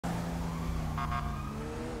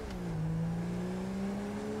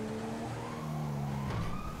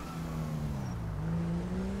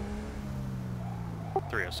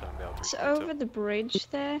307 Bale. It's over the bridge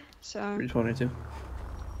there, so... 322.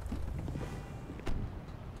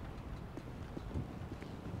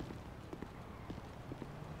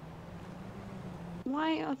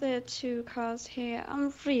 Why are there two cars here?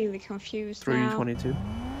 I'm really confused 322. now.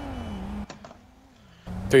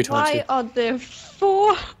 322. Why are there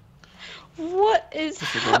four? What is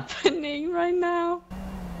happening right now?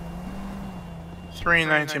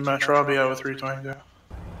 319 Metro, I'll be out with 322.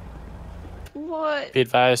 What? Be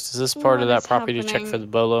advised, is this part of What that is property check for the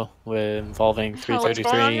Bolo with involving Hell, what's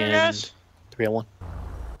 333 going on here, and guys? 301?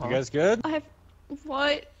 You guys good?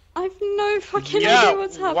 What? I've no fucking Yeah, idea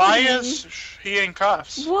what's happening. why is he in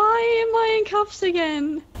cuffs? Why am I in cuffs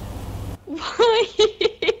again? Why?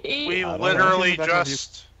 We literally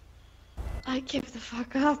just... I give the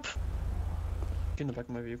fuck up. Get in the back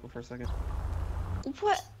of my vehicle for a second.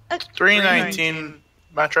 What? 319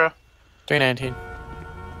 Metro. 319.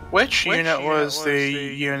 Which unit was the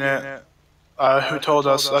unit who told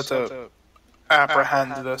us to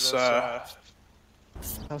apprehend this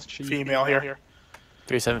female here?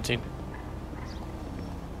 317.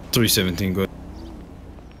 317, good.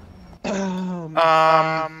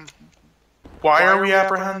 Why are we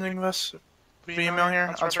apprehending this female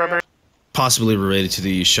here on Strawberry? Possibly related to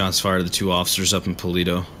the shots fired at the two officers up in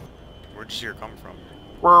Polito. Where'd you see her come from?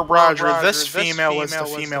 Roger, this female was the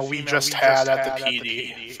female we just had at the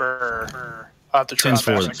PD for the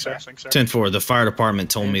trespassing, sir. 10-4, the fire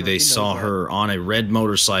department told me they saw her on a red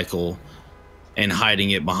motorcycle and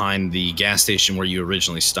hiding it behind the gas station where you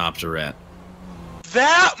originally stopped her at.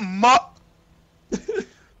 That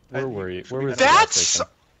Where were you? Where was That's...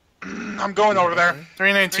 I'm going over there.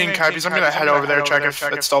 319 copies. I'm gonna head over there, check if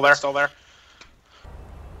it's still there.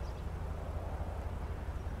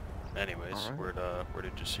 Anyways, where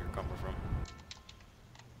did you see her coming from?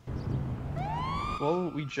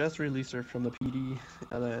 Well, we just released her from the PD,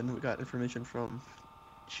 and then we got information from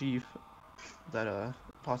Chief that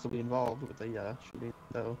possibly involved with the shooting.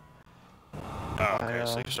 So Oh, okay,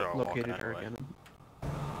 so you saw her located walking her anyway. again.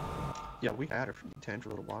 Yeah, we had her from the tent for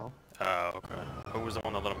a little while. Oh, okay. Who was the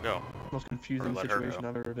one that let him go? Most confusing let her situation go.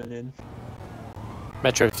 I've ever been in.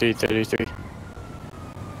 Metro 333.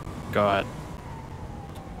 Go ahead.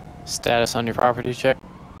 Status on your property check?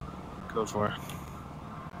 Go for it.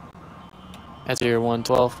 That's your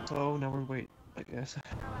 112. So now we're wait, I guess.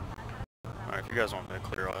 Alright, if you guys want me to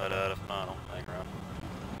clear, I'll head out. If not, I'll hang around.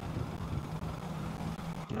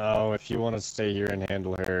 No, if you want to stay here and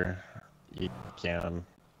handle her, you can.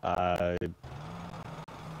 I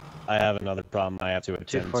have another problem I have to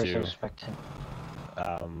attend to.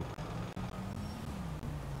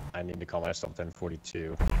 I need to call myself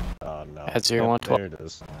 1042. Oh no. That's your Yep, 112. there it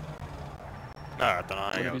is. Alright, then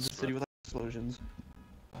I Gonna got be the city without explosions.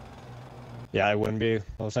 Yeah, I wouldn't be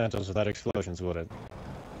Los Santos without explosions, would it?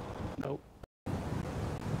 Nope.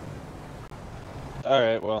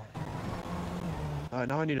 Alright, well.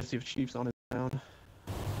 Now I need to see if Chief's on his down.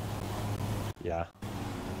 Yeah.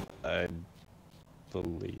 I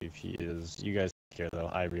believe he is. You guys care though.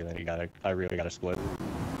 I really gotta split.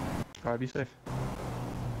 Alright, be safe.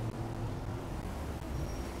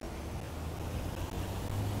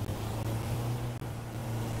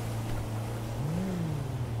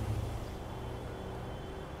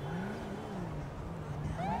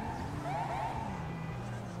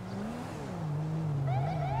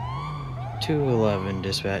 $211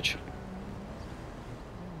 dispatch.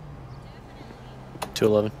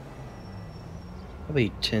 211. I'll be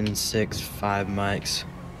 10-6, 5 mics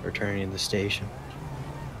returning to the station.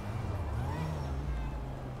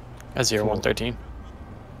 That's your 113.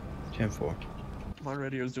 10-4. My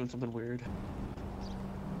radio's doing something weird.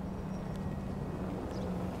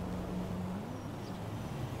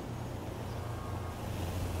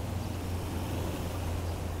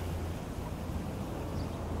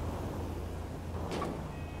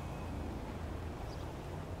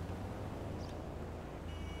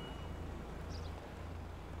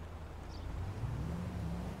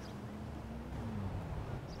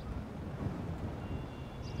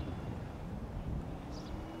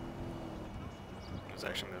 It's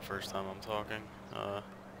actually the first time I'm talking,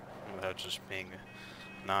 without just being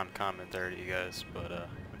non-commentary to you guys, but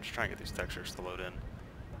I'm just trying to get these textures to load in,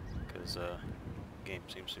 because the game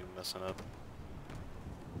seems to be messing up.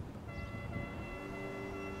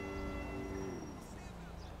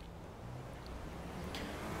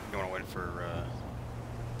 You want to wait for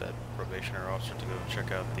that probationary officer to go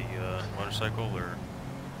check out the motorcycle, or?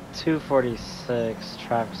 246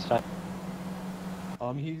 traffic stop.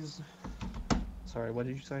 He's... Sorry, what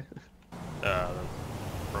did you say? The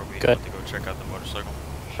probie Good. to go check out the motorcycle.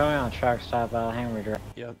 Show me on track stop, Henry Drive.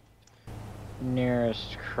 Yep.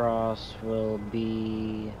 Nearest cross will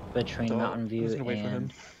be between So, Mountain I'm View just gonna wait for him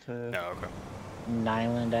and to. No, okay.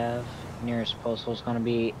 Nyland Ave. Nearest postal is going to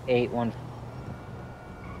be 814.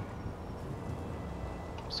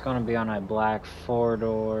 It's going to be on a black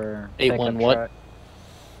 4-door 8-1 pickup what? truck.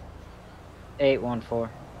 814.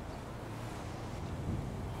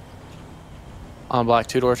 On black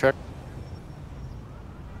 2-door truck.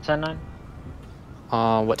 10-9.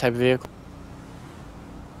 What type of vehicle?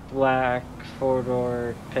 Black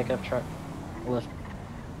 4-door pickup truck. Lift.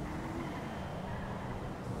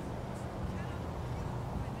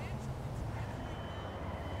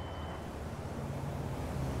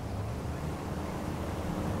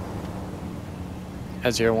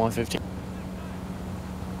 At 0115.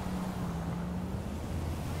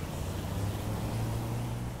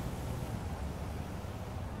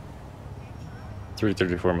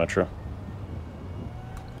 .334 Metro.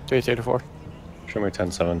 334. Show me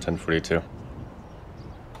 10-7, 1042.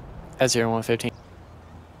 At 0115.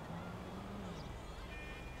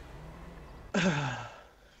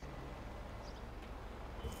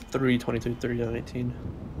 Three 22, 319.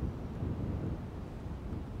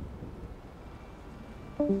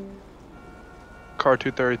 Car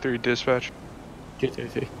 233 dispatch.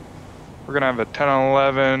 233. We're gonna have a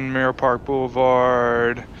 1011 Mirror Park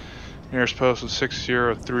Boulevard. Nearest post is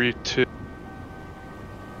 6032.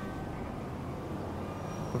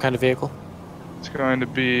 What kind of vehicle? It's going to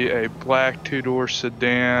be a black 2-door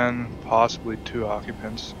sedan, possibly 2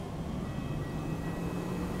 occupants.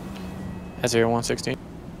 At 0116.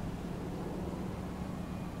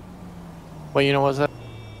 What unit was that?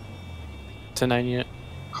 10-9 unit.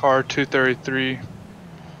 Car 233.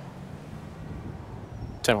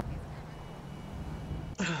 10-1.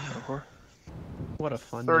 What a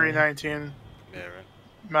fun. 3019 Yeah, right.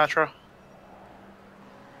 Metro.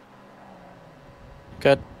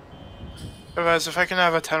 Good. Guys, if I can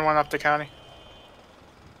have a 10-1 up the county.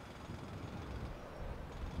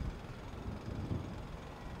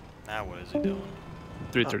 Now what is he doing?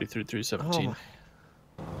 333, 317.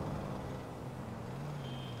 Oh.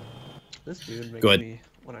 This dude makes Go ahead. me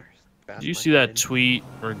wanna bash Did you my see that head. tweet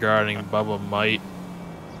regarding Bubba Might?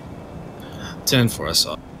 10-4, I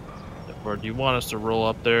saw. Or do you want us to roll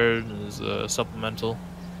up there as a supplemental?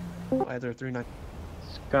 Either 39.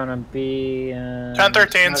 It's going to be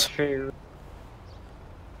 1013s.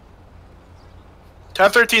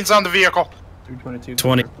 1013's on the vehicle. 322.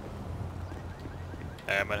 20.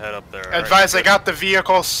 Hey, I'm gonna head up there. Advise I got the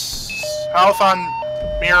vehicle south on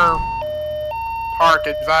Mirror Park.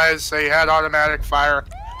 Advise they had automatic fire.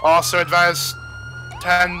 Also advise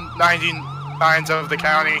 1099s of the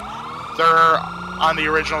county. They're on the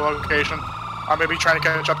original location. I'm gonna be trying to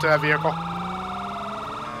catch up to that vehicle.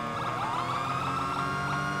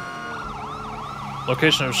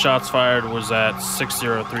 Location of shots fired was at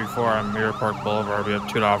 6034 on Mirror Park Boulevard. We have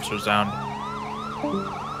 2 officers down.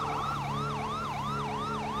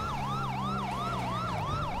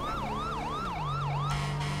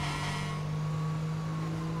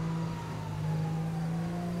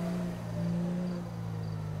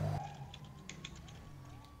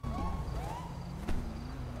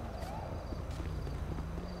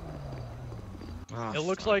 It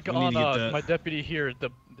looks like on my deputy here,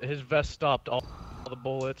 his vest stopped all the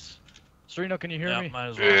bullets. Sereno, can you hear me? Might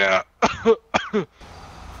as well. Yeah.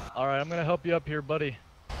 Alright, I'm gonna help you up here, buddy.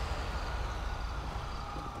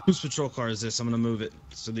 Whose patrol car is this? I'm gonna move it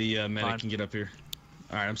so the medic Fine. can get up here.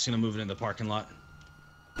 Alright, I'm just gonna move it in the parking lot.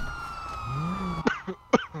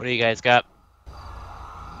 What do you guys got?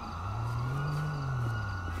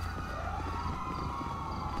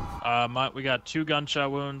 We got 2 gunshot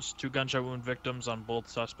wounds, 2 gunshot wound victims on both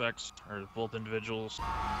suspects, or both individuals.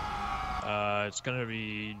 It's gonna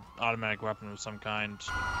be automatic weapon of some kind.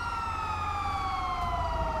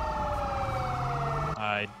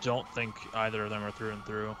 I don't think either of them are through and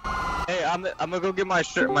through. Hey, I'm gonna go get my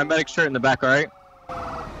shirt, my medic shirt in the back, alright?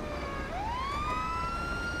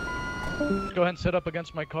 Go ahead and sit up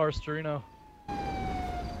against my car, Sereno.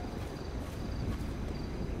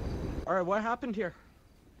 Alright, what happened here?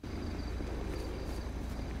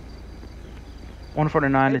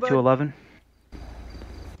 149 Hey, to 211.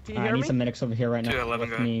 Do you I hear need me? some medics over here right now. 211,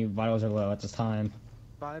 With go me, vitals are low at this time.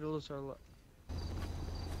 Vitals are low.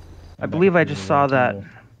 I believe I just saw that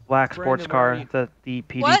Brandon, black sports car Brandon, that the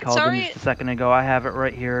PD What? called in Sorry? just a second ago. I have it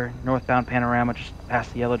right here, northbound panorama, just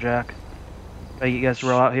past the Yellow Jack. You guys to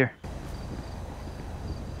roll out here.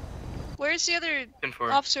 Where's the other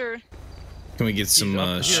officer? Can we get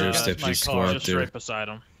some sheriff's deputies to go out Just there? right beside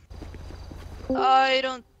him. I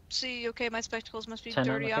don't see. Okay, my spectacles must be 10 on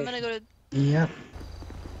dirty. I'm gonna location. go to. Yep.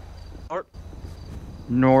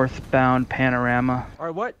 northbound Panorama.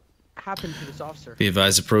 Alright, what happened to this officer? Be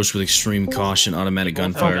advised, approach with extreme caution. Automatic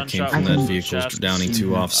gunfire came from that vehicle, downing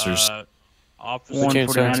 2 officers.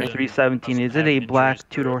 149 to 317. Is it a black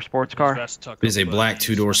two-door sports car? It is a black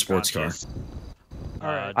 2-door sports car.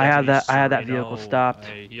 I had that vehicle stopped.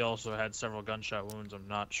 He also had several gunshot wounds. I'm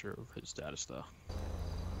not sure of his status though.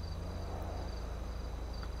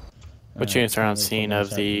 What units are on scene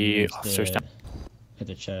of the officers down? Hit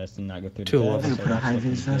the chest and not go through the 211. chest. Put a high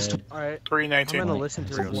vis vest. Alright, 319. I'm gonna listen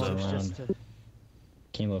to his voice just to...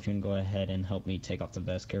 Kimbo, if you can go ahead and help me take off the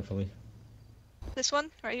vest carefully. This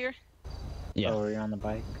one, right here? Yeah. Oh, you're on the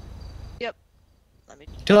bike? Yep. Let me...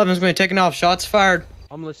 211's going to be taking off. Shots fired.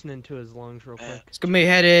 I'm listening to his lungs real quick. It's going to be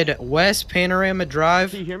headed west Panorama Drive.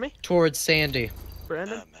 Can you hear me? Towards Sandy.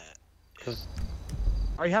 Brandon?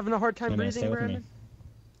 Are you having a hard time breathing, Brandon?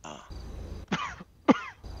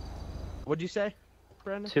 What'd you say,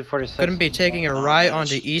 Brandon? 246. Going to be taking a right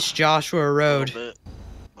onto East Joshua Road.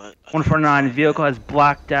 149, vehicle has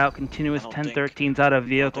blacked out, continuous 1013's out of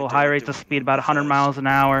vehicle, high rates of speed about 100 miles an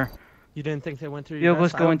hour. You didn't think they went through your Vehicle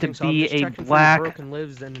is vest? I don't going to think so. I'm be just a checking for black broken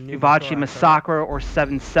lives and a pneumothorax, Vivace alright? Massacre or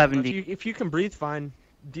 770. If you can breathe fine,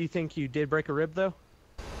 do you think you did break a rib though?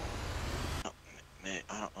 I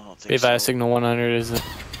don't think Be advised, signal 100 is...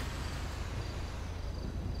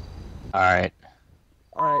 Alright.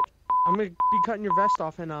 Alright, I'm gonna be cutting your vest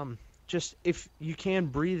off and just if you can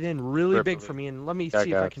breathe in really big for me and let me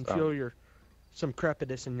see if I can feel some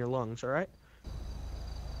crepitus in your lungs, alright?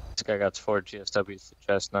 This guy got 4 GSWs to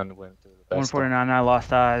chest, none went through the vest. 149, I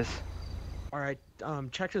lost eyes. Alright,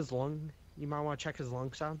 check his lung. You might want to check his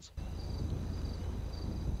lung sounds.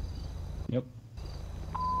 Yep.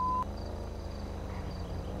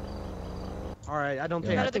 Alright, I don't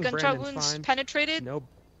think None I of the think gunshot Brandon's wounds fine. penetrated? Nope.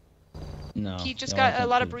 No. He just they're all got a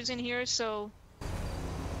lot of penetrated. bruising here, so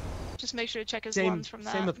just make sure to check his Same lungs from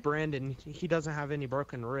that. same with Brandon. He doesn't have any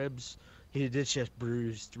broken ribs. He did just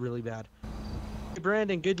bruised really bad. Hey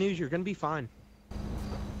Brandon, good news. You're gonna be fine.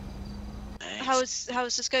 How is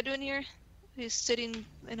this guy doing here? He's sitting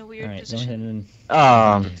in a weird Alright, go position. ahead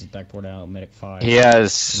and get his backboard out, medic 5. he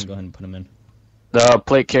has- Go ahead and put him in. The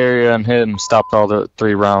plate carrier on him stopped all the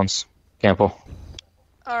 3 rounds. Campbell.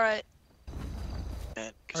 Alright.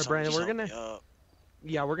 Alright, Brandon, we're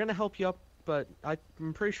gonna help you up, but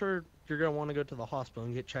I'm pretty sure you're gonna want to go to the hospital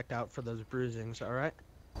and get checked out for those bruisings. Alright?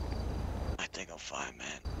 I think I'm fine,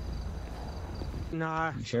 man.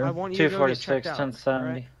 Nah, sure? I want you to go get 246, checked out. 1070.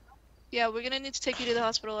 Alright? Yeah, we're gonna need to take you to the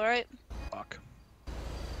hospital, alright? Fuck.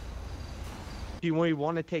 Do you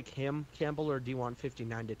want to take him, Campbell, or do you want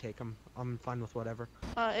 59 to take him? I'm fine with whatever.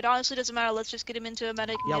 It honestly doesn't matter. Let's just get him into a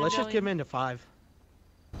medic. and Yeah, get let's him just get him going. into 5.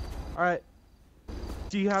 Alright.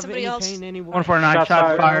 Do you have Somebody any else? pain anywhere? 149,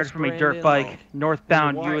 shots fired else, from a dirt Brandon? bike,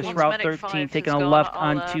 northbound Walking. US One's Route medic 13, 5 taking who's a gone. left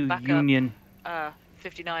I'll, onto back up. Union.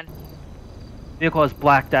 59. Vehicle is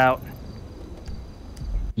blacked out.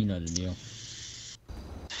 You know the deal.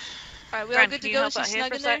 Alright, we all Brent, good can to you go? help Is he out here snug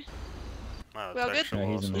for a in there? sec? We all good? Yeah,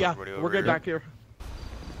 he's in Yeah, there. we're good back here.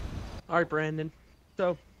 Alright, Brandon.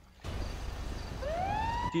 So,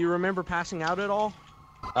 do you remember passing out at all?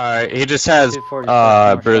 Alright, he just has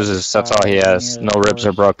 246, bruises, that's all he has. No ribs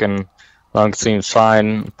are broken. Lung seems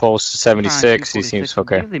fine. Pulse 76, he seems I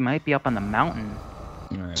okay. believe they might be up on the mountain.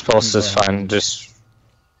 Alright, His pulse is fine, just...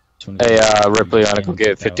 Hey, Ripley, I wanna go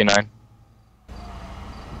get 59.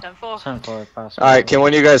 10-4. 10-4, possible. Alright, can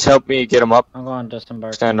one of you guys help me get him up? I'm going to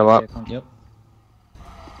disembark. Stand him up. Yep.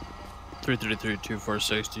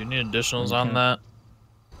 333-246. Do you need additionals on that?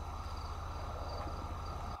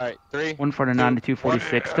 Alright, 3. 149 to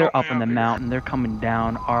 246. They're up on the mountain. They're coming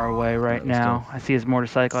down our way right now. I see his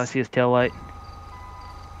motorcycle. I see his taillight.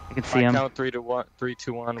 I can see him. Count 3 to 1, 3,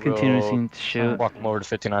 2, 1. Continuing to shoot. Walk him over to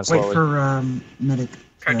 59 slowly. Wait for medic.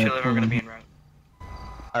 Cartel, we're gonna be in route.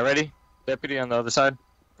 Alright, ready? Deputy on the other side.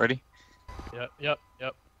 Ready? Yep.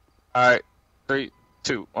 Alright, 3,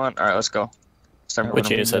 2, 1. Alright, let's go. Start moving Which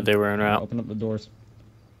him. unit said they were en route? Open up the doors.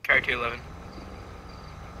 Cartel 11.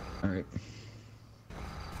 Alright.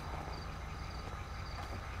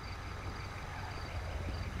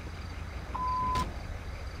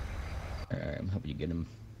 Alright, I'm helping you get him.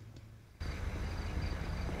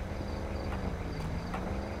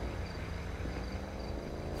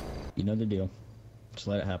 You know the deal. Just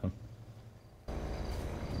let it happen.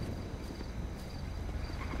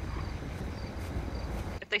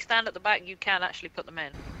 If they stand at the back, you can actually put them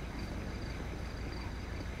in.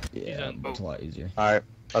 Yeah, it's a lot easier. Alright,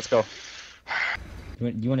 let's go.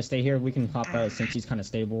 You want to stay here? We can hop out since he's kind of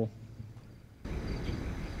stable.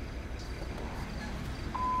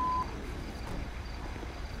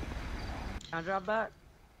 Can I drop back?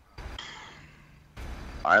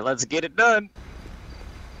 Alright, let's get it done.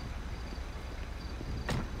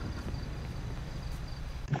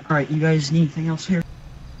 Alright, you guys need anything else here?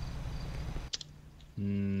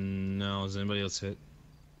 No, is anybody else hit?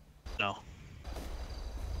 No.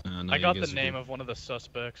 No, I you got guys the are name good. of one of the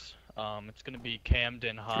suspects. It's gonna be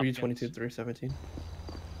Camden Hopkins. 322-317.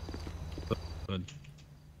 Good.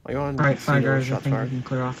 Are you on? Alright, fire guards, I shots think we fired? can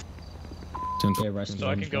clear off. 10 Yeah, rest So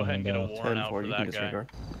I can go ahead and get a warrant out 10-4, for you can that guy. disregard.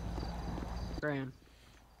 Grand.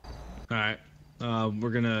 Alright. We're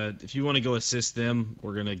gonna, if you want to go assist them,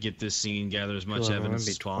 we're gonna get this scene, gather as much 11, evidence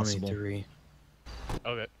be as possible. 23.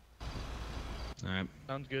 Okay, Alright.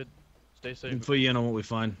 sounds good. Stay We'll safe. fill you in on what we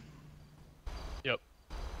find. Yep.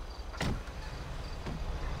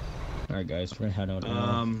 Alright guys, we're gonna head out.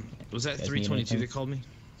 Was that Guys need 322 anything? that called me?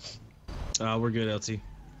 We're good, LT.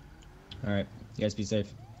 Alright, you guys be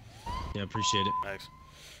safe. Yeah, appreciate it. Thanks.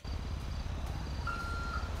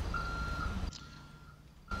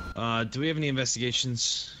 Do we have any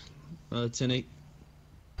investigations? 10-8?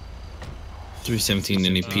 317,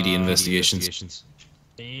 any PD investigations?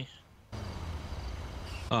 Me?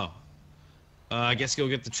 Oh. I guess go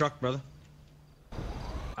get the truck, brother.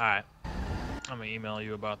 Alright. I'm gonna email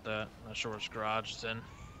you about that. Not sure which garage it's in.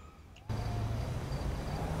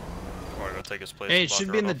 Wanna go take his place? Hey, and it block should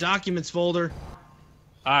the be in road the off? documents folder.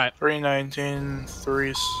 Alright. 319,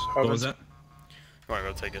 3 What was that? You wanna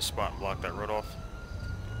go take his spot and block that road off?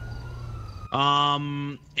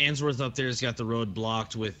 Answorth up there's got the road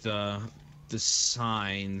blocked with, the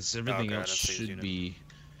signs. Everything Okay, I else didn't see his should unit. be...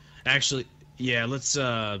 Actually, yeah, let's,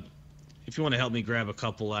 if you want to help me grab a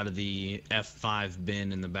couple out of the F5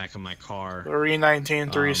 bin in the back of my car. 319, we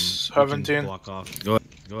can 317. block off. Go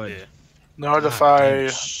ahead. Yeah. Notify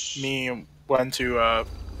God damn. me when to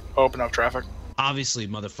open up traffic. Obviously,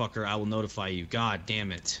 motherfucker, I will notify you. God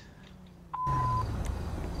damn it.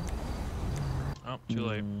 Oh, too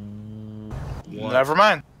late. What? Never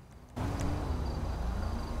mind.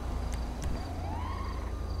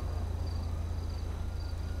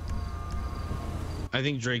 I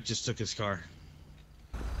think Drake just took his car.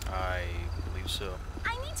 I believe so.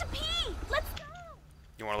 I need to pee. Let's go.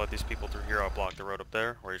 You wanna let these people through here? I'll block the road up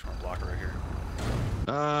there, or you just wanna block it right here?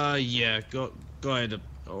 Yeah, go ahead.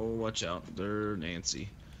 Oh, watch out. There, Nancy.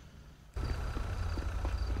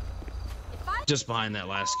 Just behind that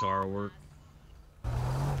last car will work.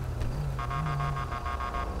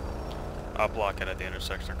 I'll block it at the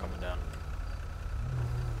intersection they're coming down.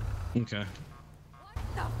 Okay.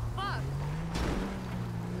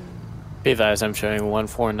 Be advised, I'm showing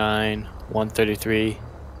 149, 133,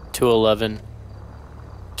 211,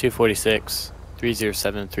 246,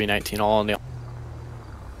 307, 319, all on the.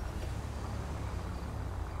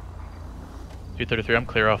 233, I'm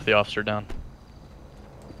clear off the officer down.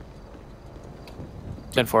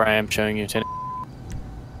 10-4, I am showing you 10.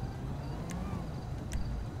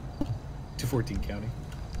 214 county.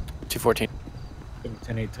 214.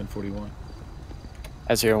 10-8, 1041.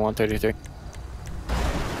 At 0133.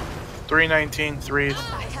 319,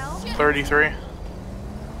 333.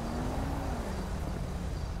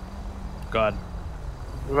 God.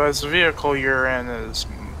 The vehicle you're in is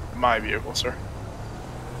my vehicle, sir.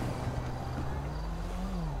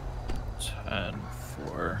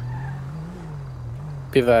 10-4.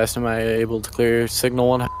 Be advised, am I able to clear signal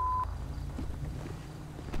 1?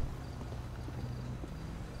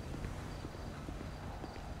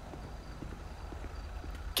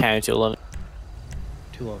 County 211.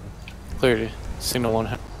 211. Cleared. Signal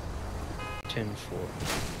 1. 10-4.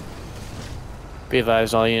 Be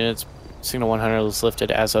advised, all units. Signal 100 is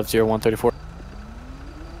lifted as of 0134.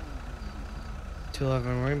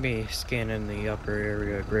 211, we're gonna be scanning the upper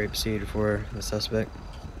area grapeseed for the suspect.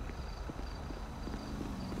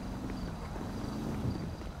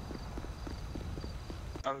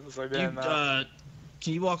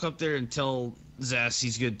 Can you walk up there and tell Zass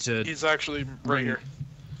he's good to... He's actually right here.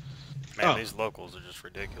 Man, these locals are just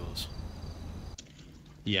ridiculous.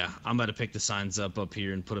 Yeah, I'm about to pick the signs up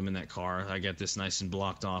here and put them in that car. I got this nice and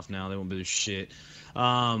blocked off now. They won't be doing shit.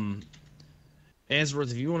 Answorth,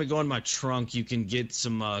 if you want to go in my trunk, you can get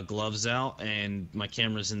some gloves out, and my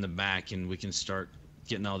camera's in the back, and we can start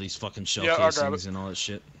getting all these fucking shell casings and all that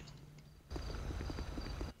shit.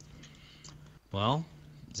 Well,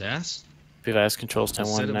 Zass? Be advised, controls I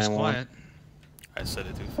said it was 10-191. quiet. I said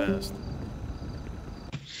it too fast.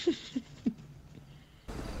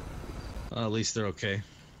 Well, at least they're okay.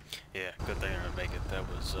 Yeah, good thing I didn't make it. That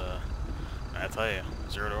was, I tell you,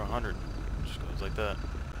 0 to 100. Just goes like that.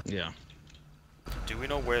 Yeah. Do we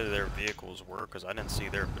know where their vehicles were? Because I didn't see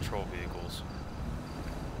their patrol vehicles.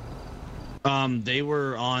 They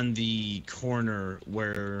were on the corner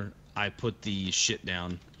where I put the shit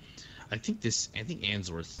down. I think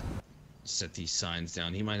Answorth set these signs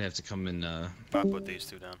down. He might have to come and I put these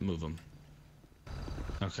two down. move them.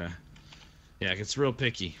 Okay. Yeah, it's real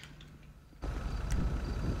picky.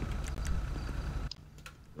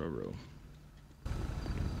 Row.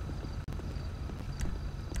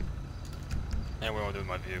 And we won't do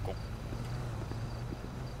my vehicle.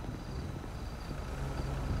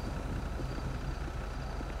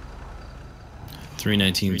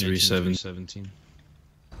 $319.37.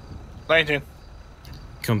 19.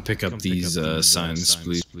 Come pick up these signs,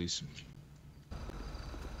 please.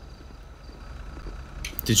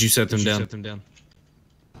 Did you set them down?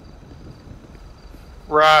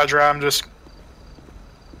 Roger, I'm just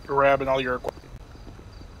grabbing all your equipment.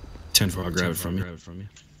 10-4, I'll grab it from you.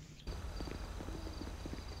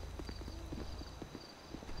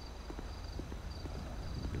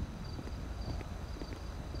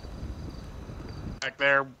 Back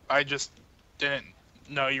there, I just didn't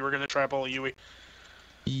know you were gonna try to pull a Yui.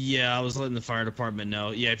 Yeah, I was letting the fire department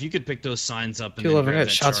know. Yeah, if you could pick those signs up and 211, I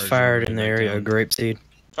got shots fired in the area of Grapeseed.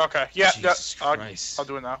 Okay, yeah, Jesus I'll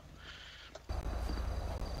do it now.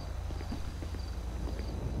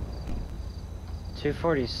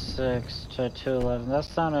 $246 to $211. That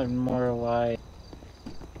sounded more like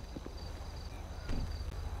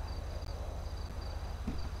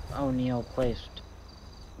O'Neill placed.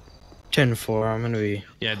 10-4, I'm gonna be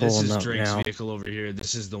Yeah, this pulling is up Drake's now. vehicle over here.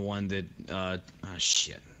 This is the one that,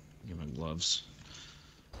 shit. Get my gloves.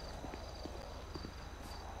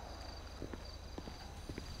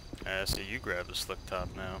 I see you grab the slick top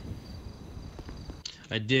now.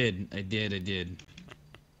 I did. I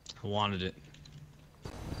wanted it.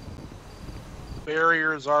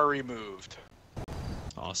 Barriers are removed.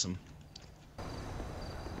 Awesome.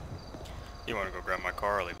 You want to go grab my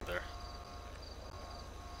car or leave it there?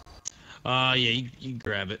 Yeah, you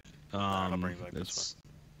grab it. I'll bring it back this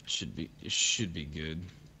way. It should be good.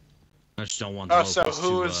 I just don't want the So locals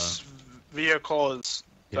whose vehicle is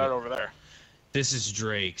that over there? This is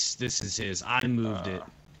Drake's. This is his. I moved it.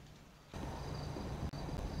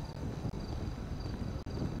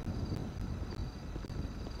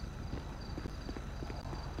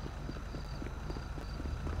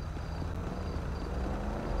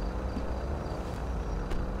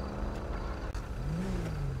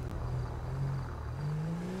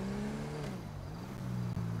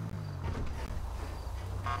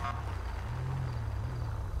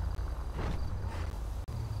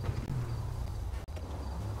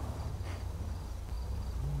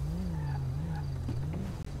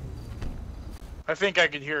 I think I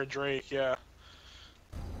could hear Drake, yeah.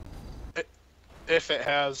 If it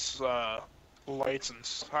has lights and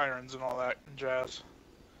sirens and all that jazz.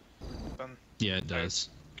 Then Yeah, it does.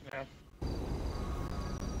 yeah.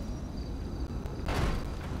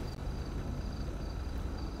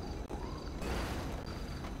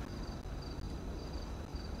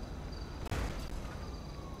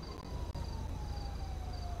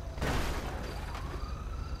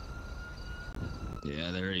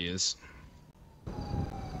 Yeah, there he is.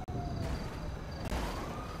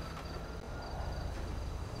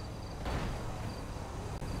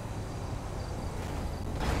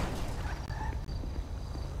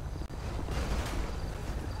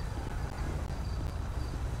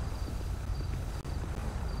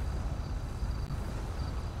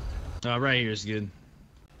 Right here is good.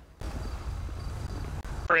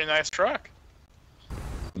 Pretty nice truck.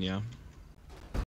 Yeah.